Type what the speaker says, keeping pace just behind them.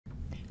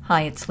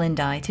Hi, it's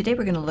Linda. Today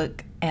we're going to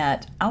look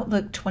at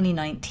Outlook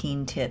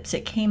 2019 tips.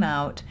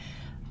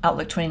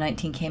 Outlook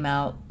 2019 came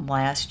out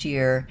last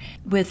year.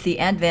 With the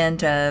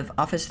advent of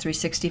Office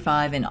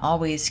 365 and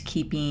always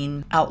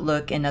keeping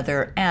Outlook and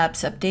other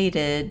apps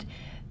updated,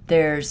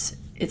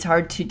 it's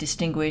hard to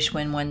distinguish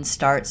when one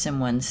starts and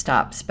one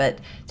stops. But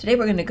today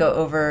we're going to go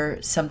over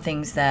some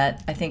things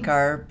that I think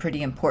are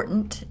pretty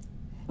important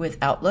with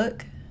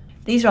Outlook.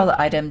 These are all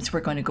the items we're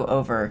going to go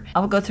over.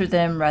 I'll go through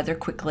them rather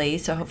quickly,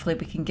 so hopefully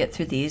we can get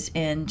through these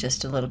in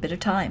just a little bit of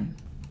time.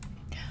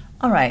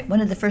 All right,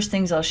 one of the first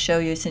things I'll show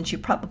you, since you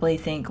probably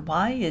think,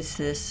 why is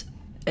this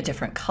a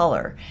different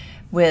color?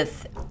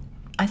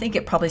 I think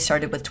it probably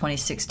started with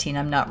 2016,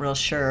 I'm not real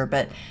sure,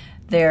 but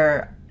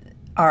there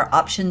are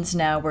options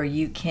now where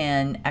you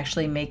can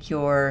actually make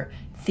your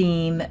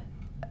theme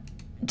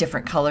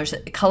different colors.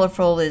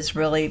 Colorful is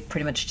really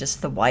pretty much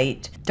just the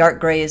white. Dark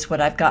gray is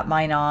what I've got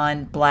mine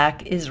on.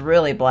 Black is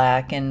really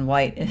black, and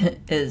white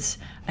is,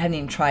 I haven't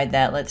even tried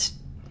that. Let's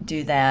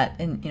do that,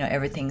 and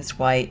everything's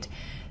white.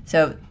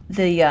 So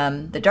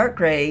the dark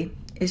gray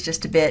is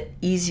just a bit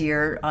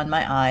easier on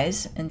my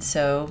eyes, and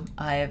so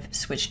I've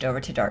switched over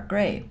to dark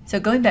gray.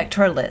 So going back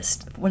to our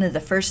list, one of the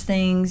first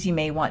things you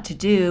may want to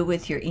do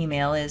with your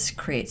email is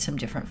create some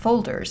different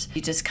folders.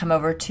 You just come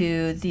over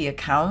to the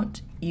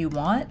account you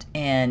want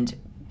and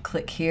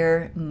click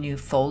here, new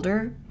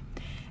folder,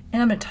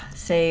 and I'm going to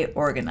say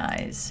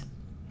organize.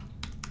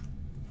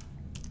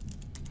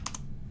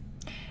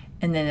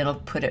 And then it'll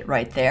put it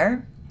right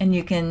there. And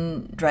you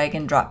can drag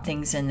and drop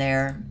things in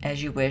there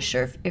as you wish,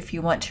 or if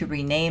you want to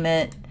rename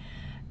it,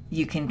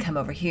 you can come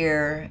over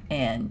here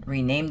and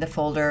rename the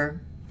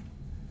folder.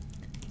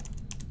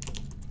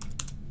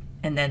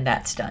 And then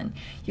that's done.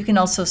 You can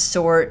also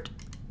sort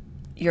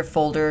your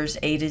folders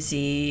A to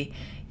Z.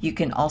 You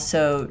can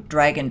also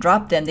drag and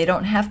drop them. They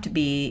don't have to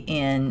be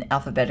in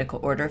alphabetical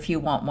order. If you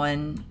want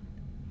one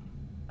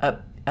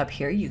up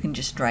here, you can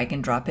just drag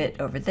and drop it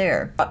over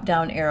there. Drop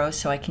down arrow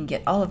so I can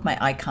get all of my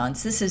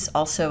icons. This is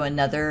also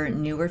another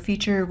newer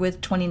feature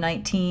with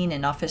 2019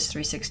 and Office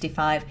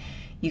 365.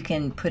 You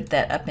can put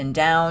that up and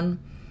down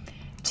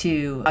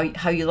to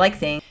how you like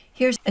things.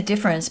 Here's a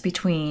difference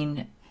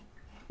between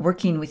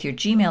working with your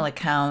Gmail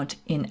account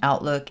in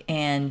Outlook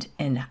and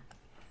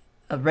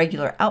a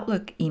regular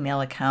Outlook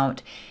email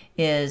account,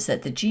 is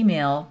that the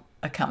Gmail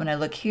account, when I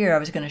look here, I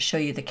was going to show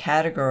you the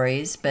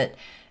categories, but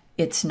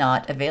it's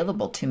not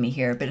available to me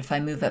here. But if I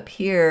move up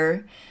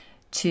here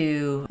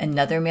to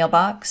another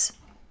mailbox,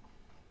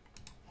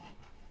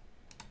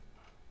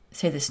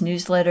 say this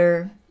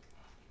newsletter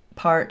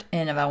part,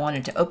 and if I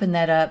wanted to open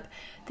that up,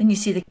 then you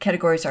see the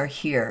categories are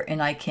here,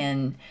 and I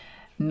can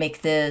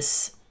make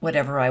this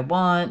whatever I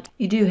want.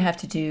 You do have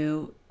to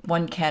do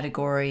one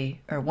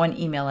category or one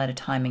email at a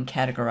time and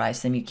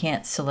categorize them. You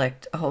can't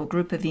select a whole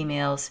group of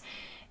emails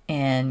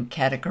and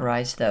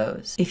categorize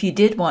those. If you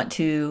did want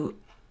to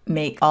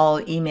make all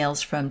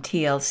emails from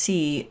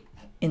TLC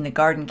in the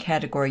garden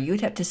category, you would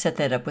have to set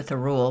that up with a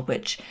rule,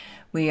 which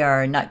we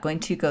are not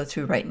going to go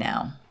through right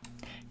now.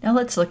 Now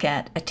let's look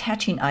at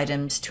attaching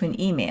items to an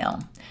email.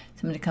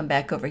 So I'm going to come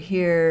back over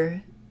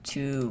here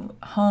to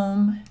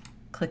Home,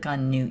 click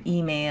on New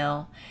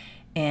Email,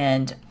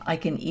 and I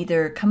can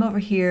either come over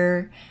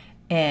here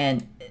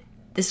and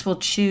this will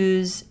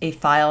choose a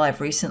file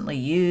I've recently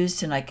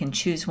used, and I can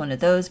choose one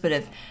of those. But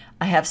if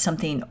I have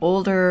something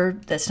older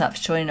that's not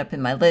showing up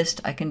in my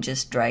list, I can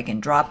just drag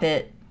and drop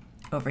it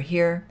over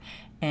here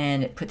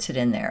and it puts it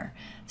in there.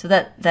 So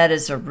that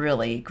is a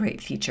really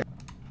great feature.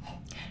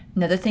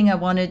 Another thing I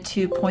wanted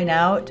to point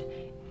out,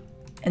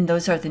 and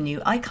those are the new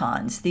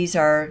icons.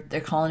 They're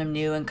calling them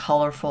new and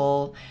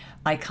colorful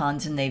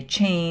icons, and they've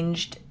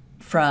changed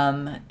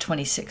from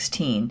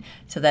 2016.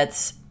 So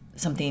that's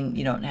something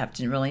you don't have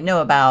to really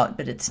know about,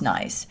 but it's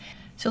nice.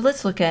 So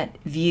let's look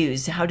at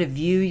views, how to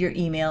view your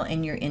email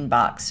in your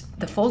inbox.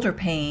 The folder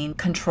pane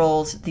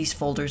controls these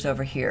folders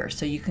over here.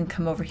 So you can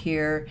come over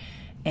here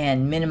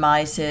and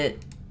minimize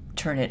it,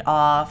 turn it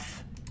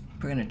off.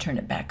 We're going to turn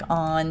it back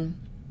on.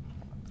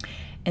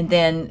 And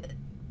then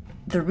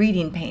the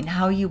reading pane,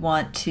 how you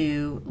want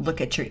to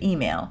look at your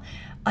email.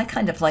 I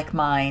kind of like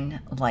mine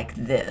like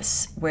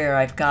this, where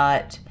I've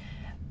got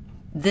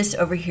this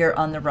over here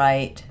on the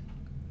right,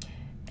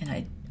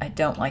 and I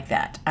don't like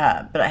that,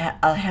 but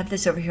I'll have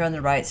this over here on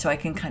the right so I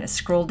can kind of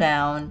scroll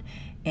down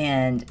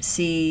and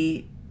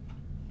see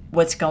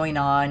what's going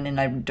on, and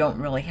I don't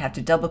really have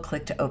to double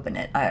click to open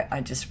it.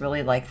 I just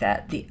really like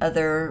that. The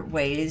other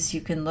ways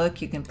you can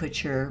look, you can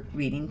put your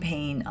reading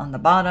pane on the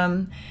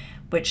bottom,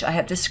 which I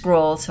have to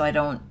scroll so I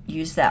don't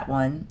use that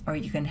one, or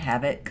you can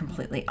have it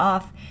completely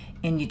off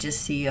and you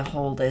just see a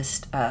whole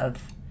list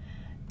of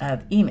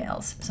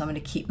emails. So I'm going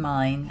to keep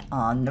mine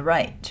on the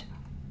right.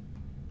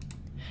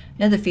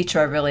 Another feature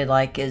I really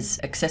like is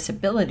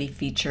accessibility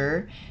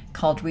feature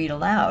called Read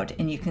Aloud,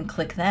 and you can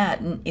click that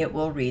and it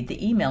will read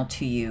the email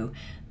to you.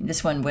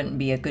 This one wouldn't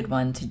be a good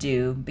one to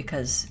do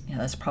because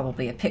that's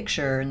probably a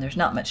picture and there's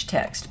not much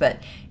text, but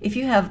if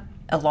you have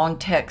a long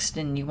text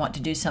and you want to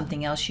do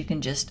something else, you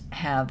can just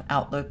have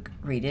Outlook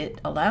read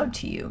it aloud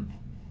to you.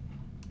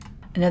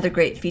 Another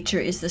great feature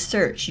is the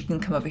search. You can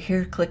come over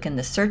here, click in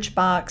the search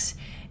box,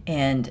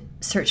 and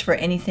search for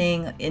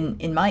anything.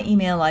 In my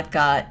email, I've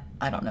got,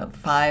 I don't know,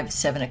 5,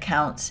 7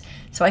 accounts.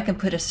 So I can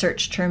put a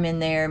search term in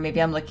there.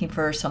 Maybe I'm looking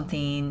for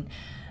something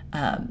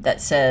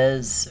that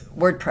says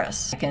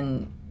WordPress. I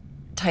can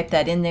type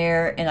that in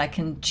there and I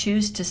can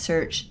choose to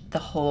search the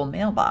whole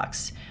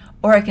mailbox.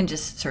 Or I can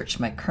just search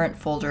my current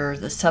folder,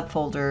 the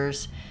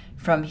subfolders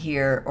from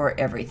here, or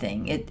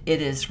everything. It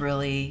is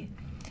really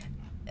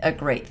a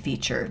great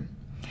feature.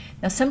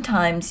 Now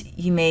sometimes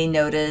you may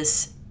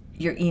notice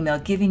your email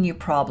giving you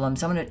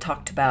problems. I'm going to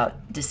talk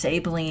about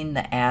disabling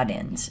the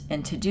add-ins.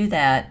 And to do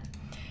that,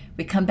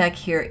 we come back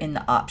here in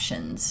the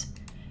options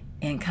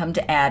and come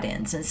to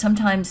add-ins. And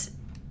sometimes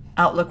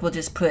Outlook will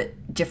just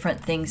put different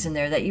things in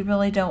there that you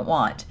really don't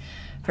want.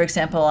 For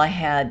example, I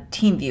had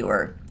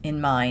TeamViewer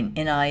in mine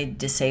and I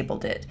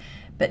disabled it.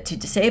 But to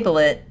disable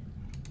it,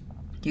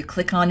 you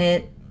click on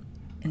it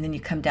and then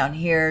you come down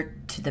here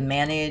to the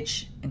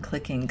manage and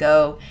click and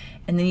go,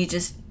 and then you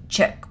just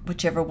check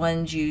whichever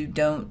ones you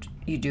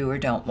do or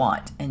don't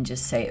want and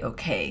just say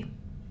okay.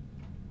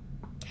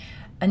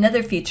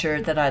 Another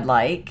feature that I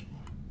like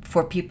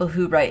for people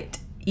who write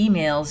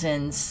emails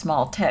in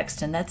small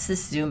text, and that's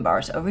this zoom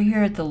bars over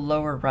here at the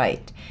lower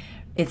right.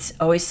 It's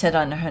always set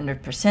on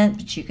 100%,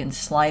 but you can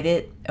slide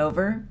it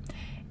over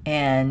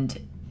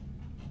and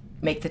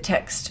make the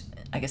text,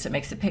 I guess it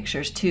makes the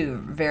pictures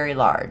too, very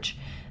large.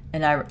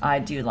 And I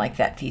do like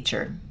that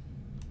feature.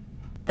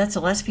 That's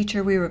the last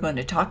feature we were going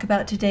to talk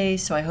about today,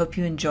 so I hope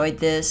you enjoyed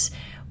this.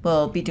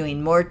 We'll be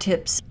doing more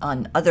tips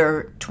on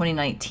other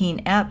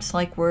 2019 apps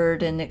like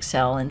Word and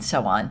Excel and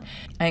so on.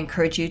 I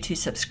encourage you to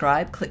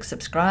subscribe, click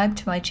subscribe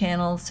to my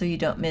channel so you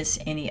don't miss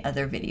any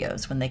other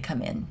videos when they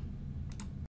come in.